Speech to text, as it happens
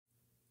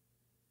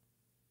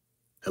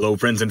Hello,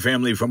 friends and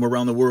family from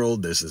around the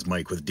world. This is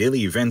Mike with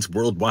Daily Events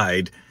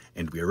Worldwide,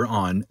 and we are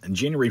on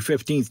January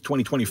 15th,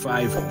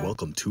 2025.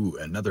 Welcome to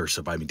another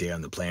surviving day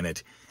on the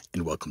planet,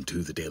 and welcome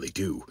to the Daily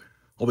Do.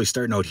 Always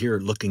starting out here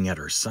looking at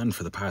our sun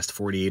for the past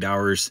 48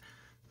 hours.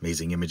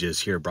 Amazing images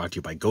here brought to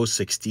you by Ghost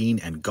 16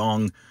 and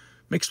Gong,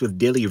 mixed with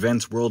Daily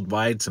Events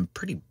Worldwide. Some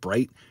pretty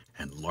bright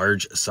and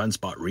large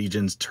sunspot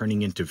regions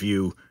turning into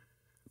view,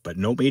 but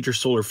no major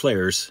solar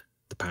flares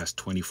the past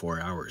 24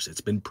 hours.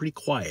 It's been pretty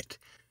quiet.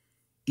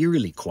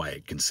 Eerily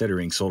quiet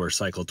considering solar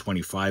cycle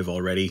 25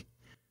 already.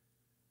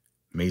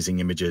 Amazing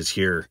images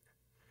here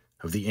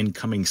of the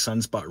incoming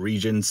sunspot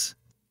regions.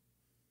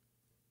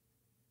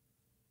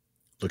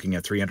 Looking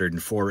at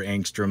 304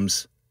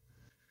 angstroms.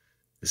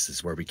 This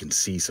is where we can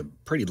see some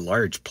pretty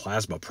large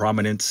plasma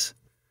prominence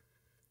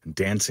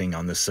dancing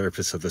on the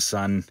surface of the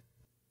sun.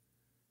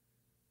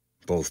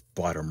 Both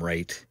bottom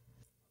right,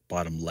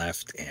 bottom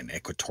left, and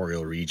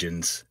equatorial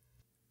regions.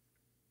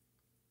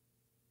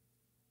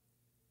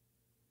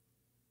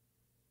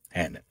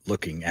 And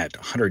looking at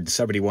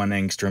 171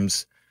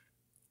 angstroms,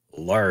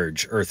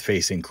 large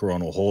Earth-facing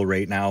coronal hole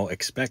right now.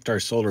 Expect our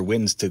solar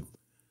winds to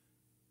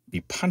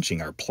be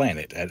punching our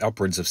planet at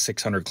upwards of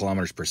 600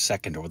 kilometers per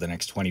second over the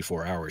next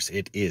 24 hours.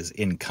 It is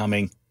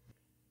incoming.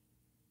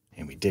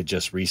 And we did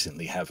just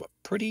recently have a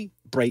pretty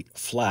bright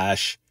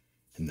flash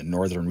in the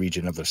northern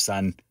region of the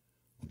sun.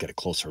 We'll get a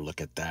closer look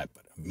at that.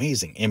 But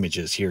amazing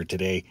images here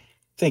today.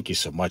 Thank you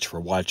so much for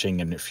watching.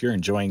 And if you're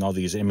enjoying all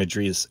these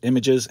images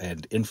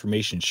and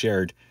information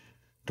shared,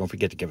 don't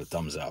forget to give a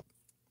thumbs up.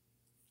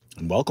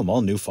 And welcome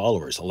all new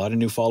followers. A lot of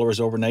new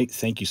followers overnight.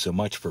 Thank you so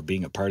much for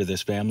being a part of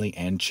this family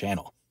and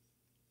channel.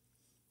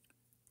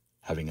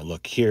 Having a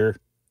look here.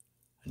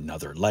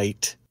 Another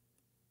light.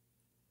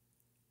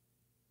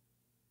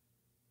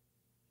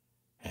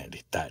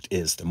 And that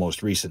is the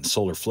most recent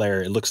solar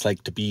flare. It looks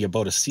like to be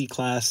about a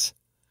C-class,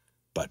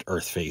 but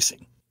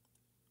Earth-facing.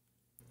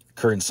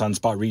 Current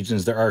sunspot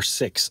regions, there are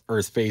 6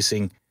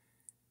 Earth-facing.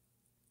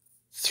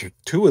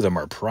 2 of them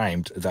are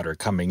primed that are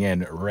coming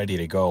in, ready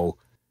to go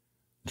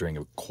during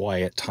a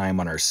quiet time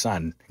on our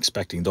sun,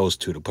 expecting those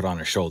 2 to put on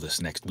a show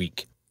this next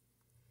week.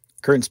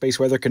 Current space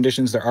weather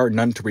conditions, there are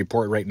none to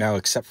report right now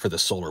except for the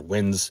solar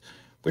winds,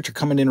 which are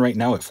coming in right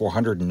now at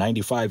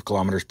 495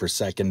 kilometers per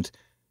second.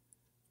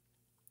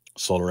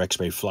 Solar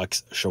X-ray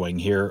flux showing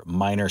here,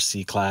 minor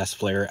C-class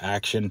flare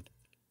action.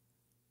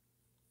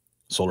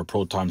 Solar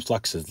proton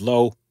flux is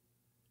low,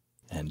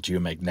 and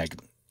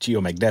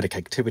geomagnetic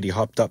activity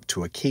hopped up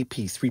to a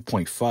KP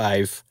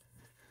 3.5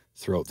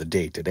 throughout the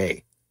day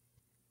today.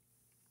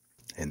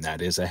 And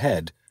that is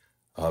ahead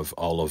of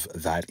all of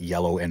that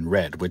yellow and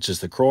red, which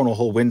is the coronal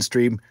hole wind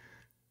stream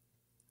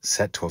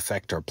set to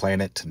affect our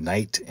planet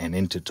tonight and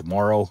into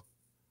tomorrow.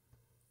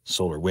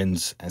 Solar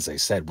winds, as I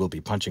said, will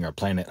be punching our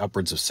planet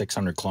upwards of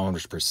 600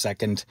 kilometers per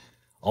second,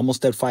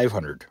 almost at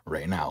 500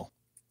 right now.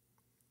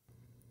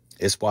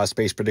 ISWA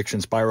Space Prediction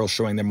Spiral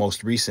showing their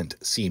most recent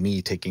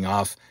CME taking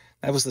off.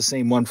 That was the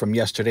same one from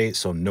yesterday,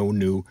 so no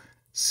new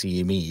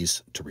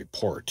CMEs to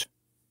report.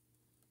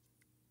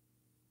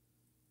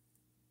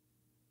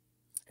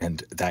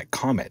 And that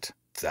comet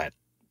that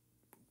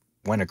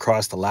went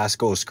across the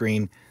LASCO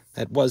screen,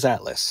 that was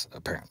Atlas,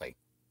 apparently.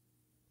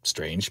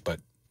 Strange, but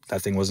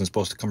that thing wasn't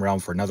supposed to come around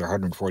for another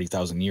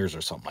 140,000 years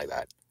or something like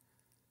that.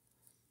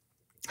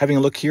 Having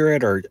a look here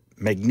at our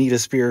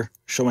magnetosphere,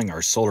 showing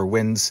our solar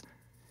winds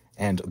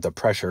and the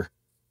pressure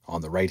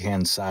on the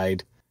right-hand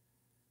side.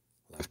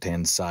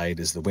 Left-hand side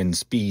is the wind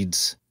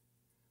speeds.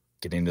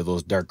 Getting into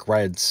those dark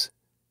reds,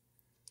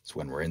 it's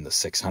when we're in the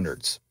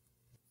 600s.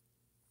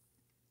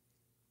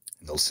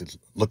 And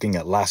looking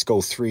at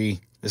LASCO 3,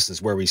 this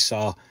is where we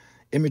saw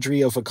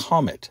imagery of a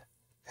comet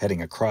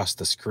heading across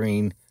the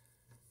screen,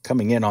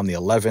 coming in on the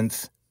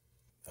 11th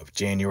of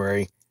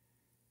January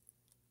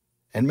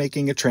and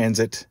making a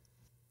transit.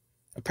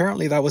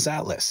 Apparently that was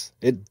Atlas.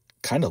 It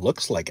kind of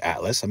looks like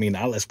Atlas. I mean,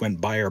 Atlas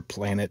went by our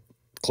planet,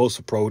 close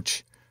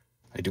approach,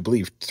 I do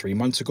believe 3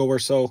 months ago or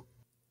so.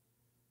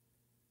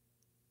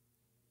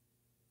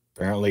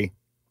 Apparently,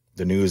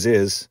 the news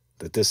is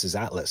that this is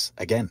Atlas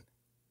again.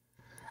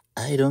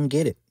 I don't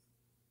get it.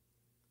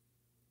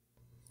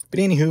 But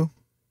anywho,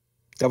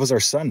 that was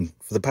our sun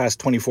for the past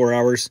 24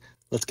 hours.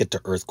 Let's get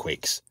to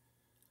earthquakes,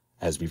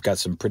 as we've got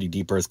some pretty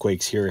deep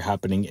earthquakes here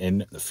happening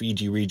in the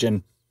Fiji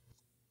region.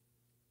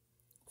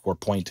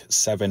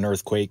 4.7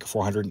 earthquake,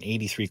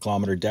 483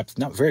 kilometer depth.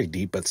 Not very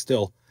deep, but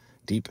still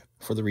deep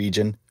for the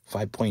region.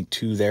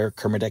 5.2 there,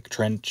 Kermadec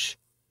Trench.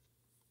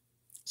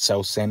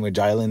 South Sandwich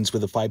Islands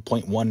with a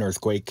 5.1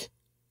 earthquake.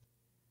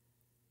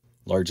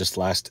 Largest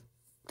last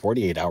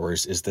 48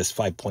 hours is this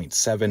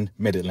 5.7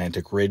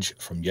 Mid-Atlantic Ridge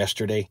from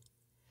yesterday.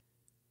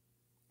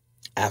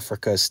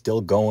 Africa is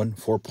still going,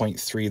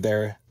 4.3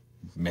 there.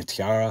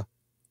 Metiara,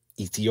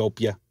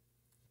 Ethiopia.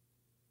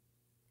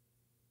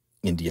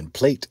 Indian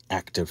Plate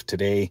active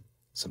today.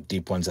 Some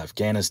deep ones,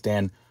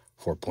 Afghanistan,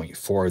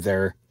 4.4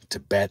 there.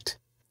 Tibet.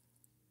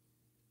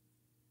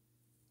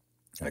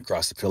 And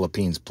across the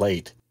Philippines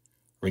Plate,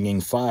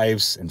 ringing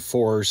 5s and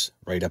 4s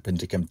right up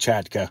into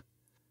Kamchatka.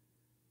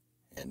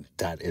 and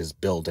that is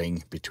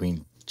building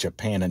between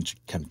Japan and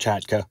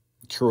Kamchatka,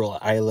 Kuril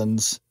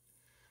Islands,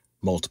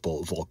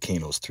 multiple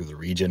volcanoes through the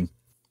region.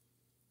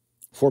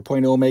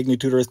 4.0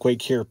 magnitude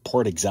earthquake here,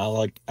 Port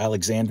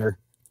Alexander,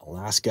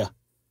 Alaska,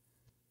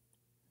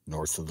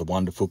 north of the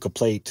Juan de Fuca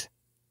Plate.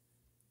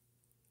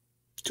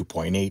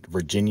 2.8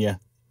 Virginia.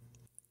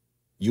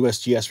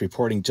 USGS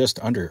reporting just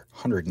under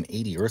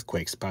 180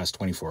 earthquakes past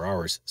 24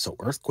 hours, so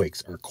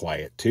earthquakes are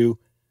quiet too.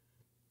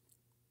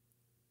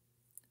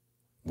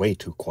 Way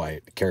too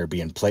quiet.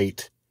 Caribbean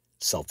Plate,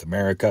 South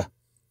America.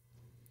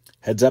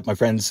 Heads up, my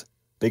friends,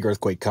 big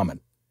earthquake coming.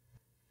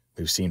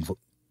 We've seen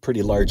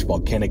pretty large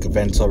volcanic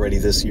events already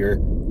this year,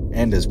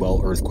 and as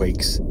well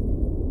earthquakes.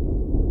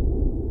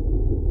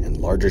 And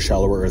larger,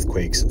 shallower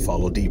earthquakes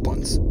follow deep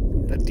ones.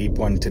 A deep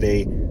one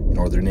today,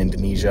 northern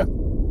Indonesia.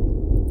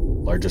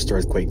 Largest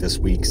earthquake this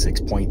week,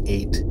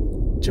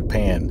 6.8,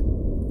 Japan.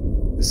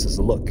 This is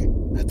a look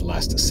at the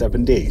last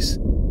 7 days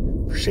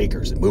for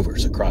shakers and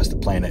movers across the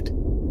planet,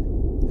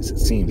 as it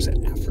seems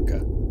that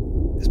Africa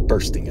is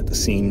bursting at the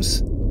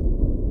seams,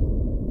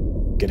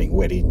 getting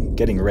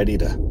ready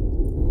to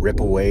rip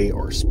away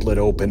or split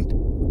open,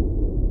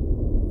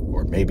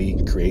 or maybe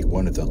create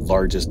one of the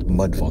largest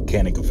mud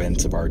volcanic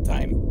events of our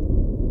time.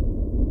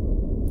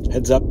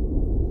 Heads up,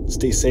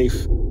 stay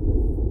safe.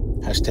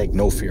 Hashtag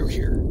no fear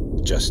here,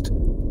 just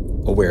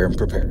aware and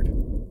prepared.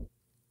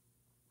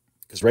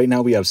 Because right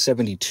now we have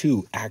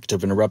 72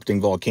 active and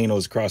erupting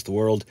volcanoes across the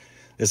world.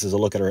 This is a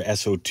look at our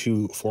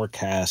SO2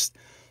 forecast,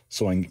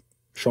 showing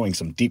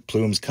some deep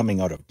plumes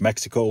coming out of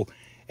Mexico,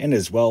 and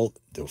as well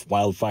the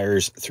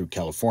wildfires through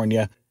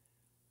California,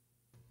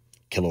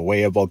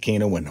 Kilauea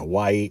volcano in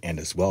Hawaii, and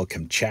as well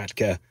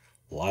Kamchatka.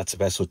 Lots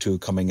of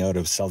SO2 coming out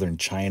of southern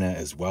China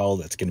as well.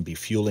 That's going to be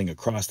fueling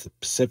across the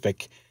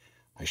Pacific.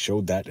 I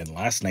showed that in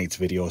last night's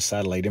video,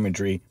 satellite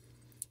imagery.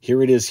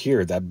 Here it is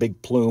here, that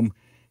big plume,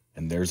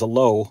 and there's a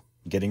low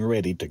getting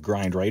ready to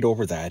grind right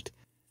over that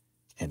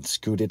and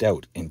scoot it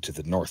out into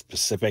the North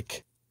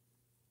Pacific.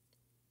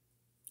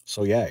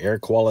 So yeah, air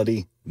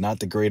quality, not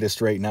the greatest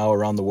right now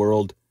around the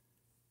world.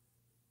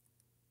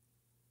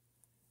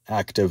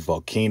 Active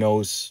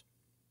volcanoes,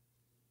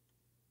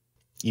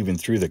 even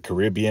through the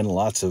Caribbean,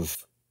 lots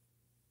of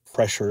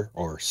pressure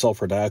or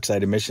sulfur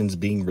dioxide emissions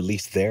being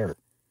released there.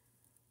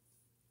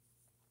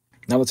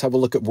 Now let's have a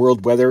look at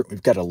world weather.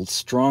 We've got a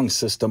strong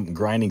system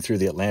grinding through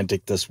the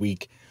Atlantic this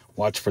week.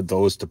 Watch for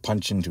those to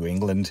punch into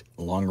England,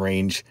 long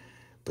range.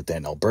 But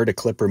then Alberta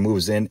Clipper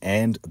moves in,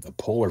 and the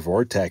polar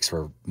vortex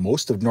for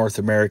most of North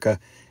America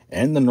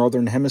and the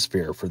Northern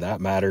Hemisphere for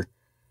that matter.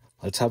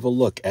 Let's have a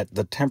look at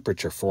the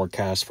temperature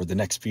forecast for the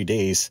next few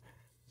days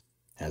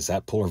as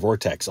that polar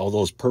vortex, all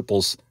those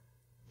purples,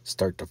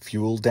 start to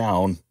fuel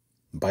down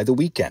by the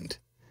weekend.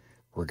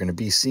 We're going to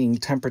be seeing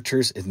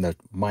temperatures in the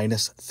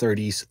minus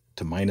 30s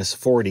to minus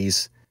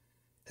 40s,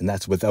 and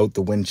that's without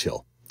the wind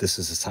chill. This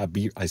is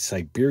a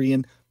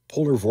Siberian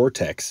polar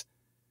vortex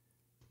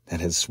that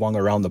has swung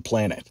around the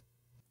planet.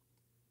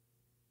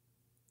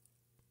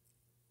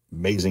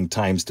 Amazing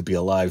times to be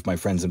alive, my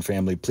friends and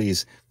family.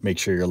 Please make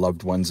sure your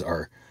loved ones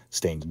are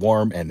staying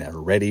warm and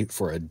are ready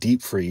for a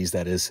deep freeze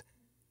that is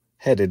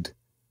headed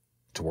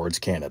towards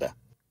Canada.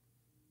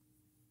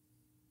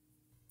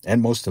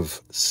 And most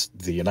of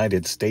the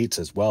United States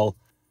as well.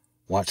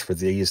 Watch for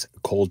these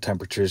cold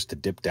temperatures to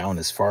dip down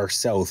as far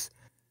south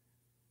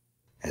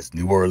as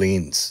New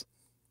Orleans.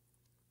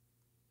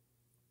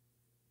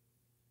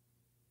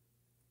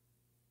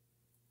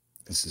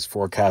 This is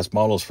forecast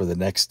models for the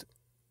next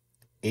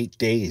 8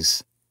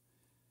 days,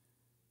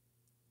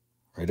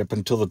 right up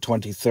until the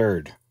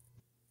 23rd.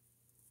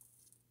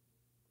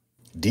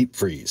 Deep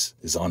freeze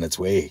is on its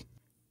way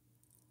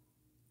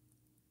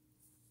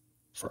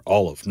for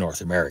all of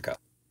North America.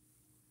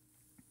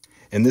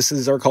 And this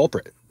is our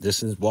culprit.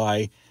 This is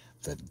why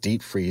the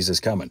deep freeze is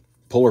coming.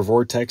 Polar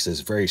vortex is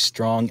very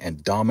strong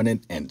and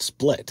dominant and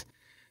split.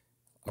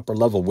 Upper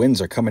level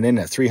winds are coming in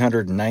at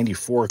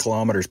 394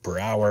 kilometers per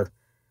hour,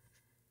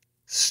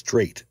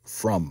 straight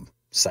from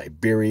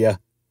Siberia,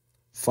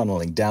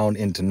 funneling down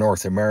into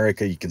North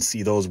America. You can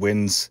see those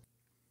winds.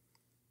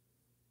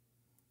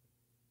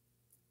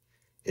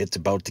 It's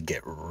about to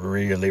get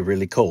really,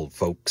 really cold,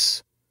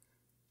 folks.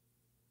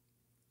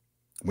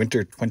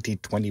 Winter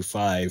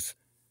 2025.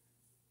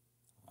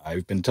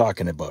 I've been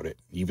talking about it.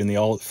 Even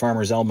the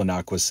Farmer's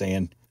Almanac was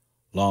saying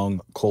long,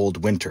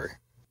 cold winter.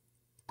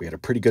 We had a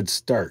pretty good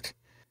start.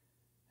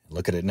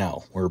 Look at it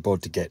now. We're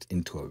about to get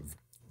into a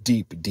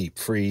deep, deep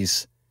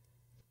freeze.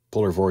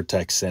 Polar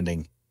vortex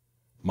sending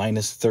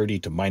minus 30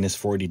 to minus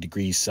 40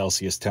 degrees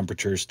Celsius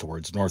temperatures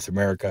towards North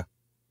America.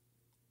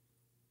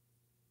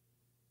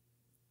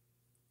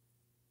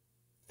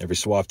 Every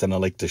so often I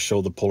like to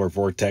show the polar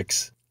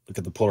vortex. Look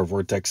at the polar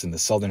vortex in the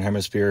southern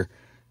hemisphere.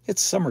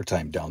 It's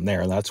summertime down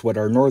there. That's what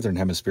our northern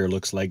hemisphere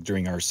looks like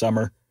during our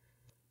summer.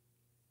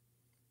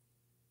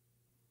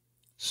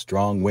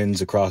 Strong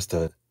winds across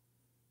the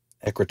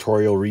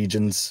equatorial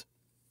regions.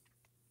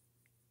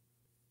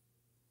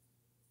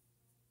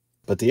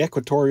 But the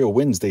equatorial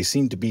winds, they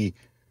seem to be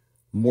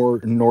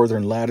more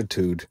northern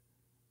latitude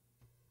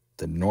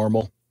than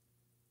normal.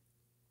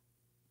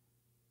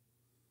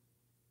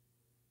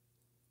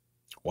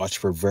 Watch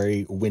for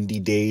very windy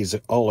days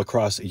all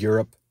across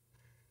Europe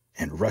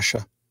and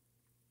Russia.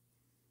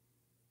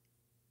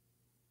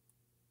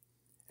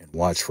 And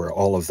watch for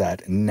all of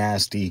that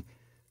nasty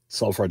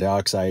sulfur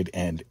dioxide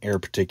and air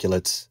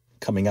particulates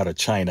coming out of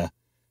China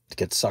to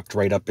get sucked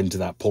right up into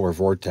that polar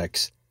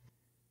vortex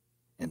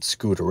and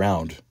scoot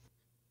around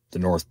the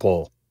North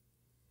Pole,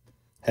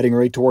 heading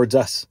right towards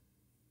us.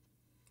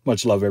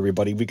 Much love,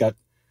 everybody.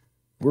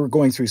 We're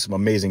going through some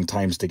amazing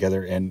times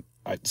together, and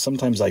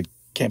sometimes I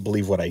can't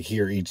believe what I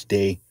hear each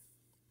day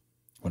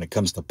when it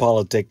comes to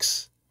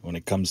politics, when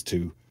it comes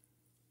to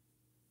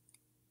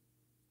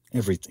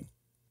everything.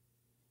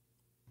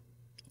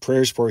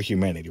 Prayers for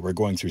humanity. We're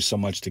going through so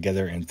much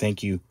together, and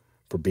thank you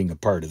for being a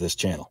part of this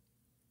channel.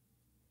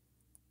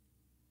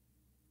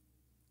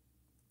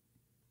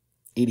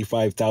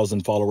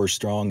 85,000 followers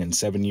strong and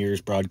 7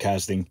 years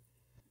broadcasting.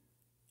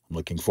 I'm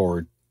looking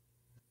forward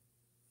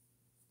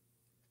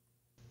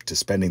to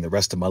spending the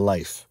rest of my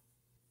life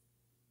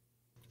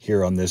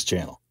here on this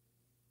channel.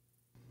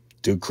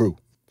 Dude Crew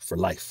for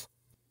life.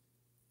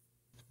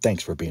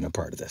 Thanks for being a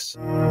part of this.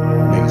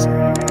 Amazing.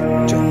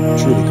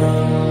 Truly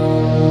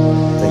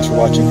great. Thanks for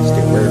watching.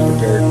 Stay aware and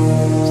prepared.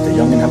 Stay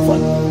young and have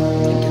fun.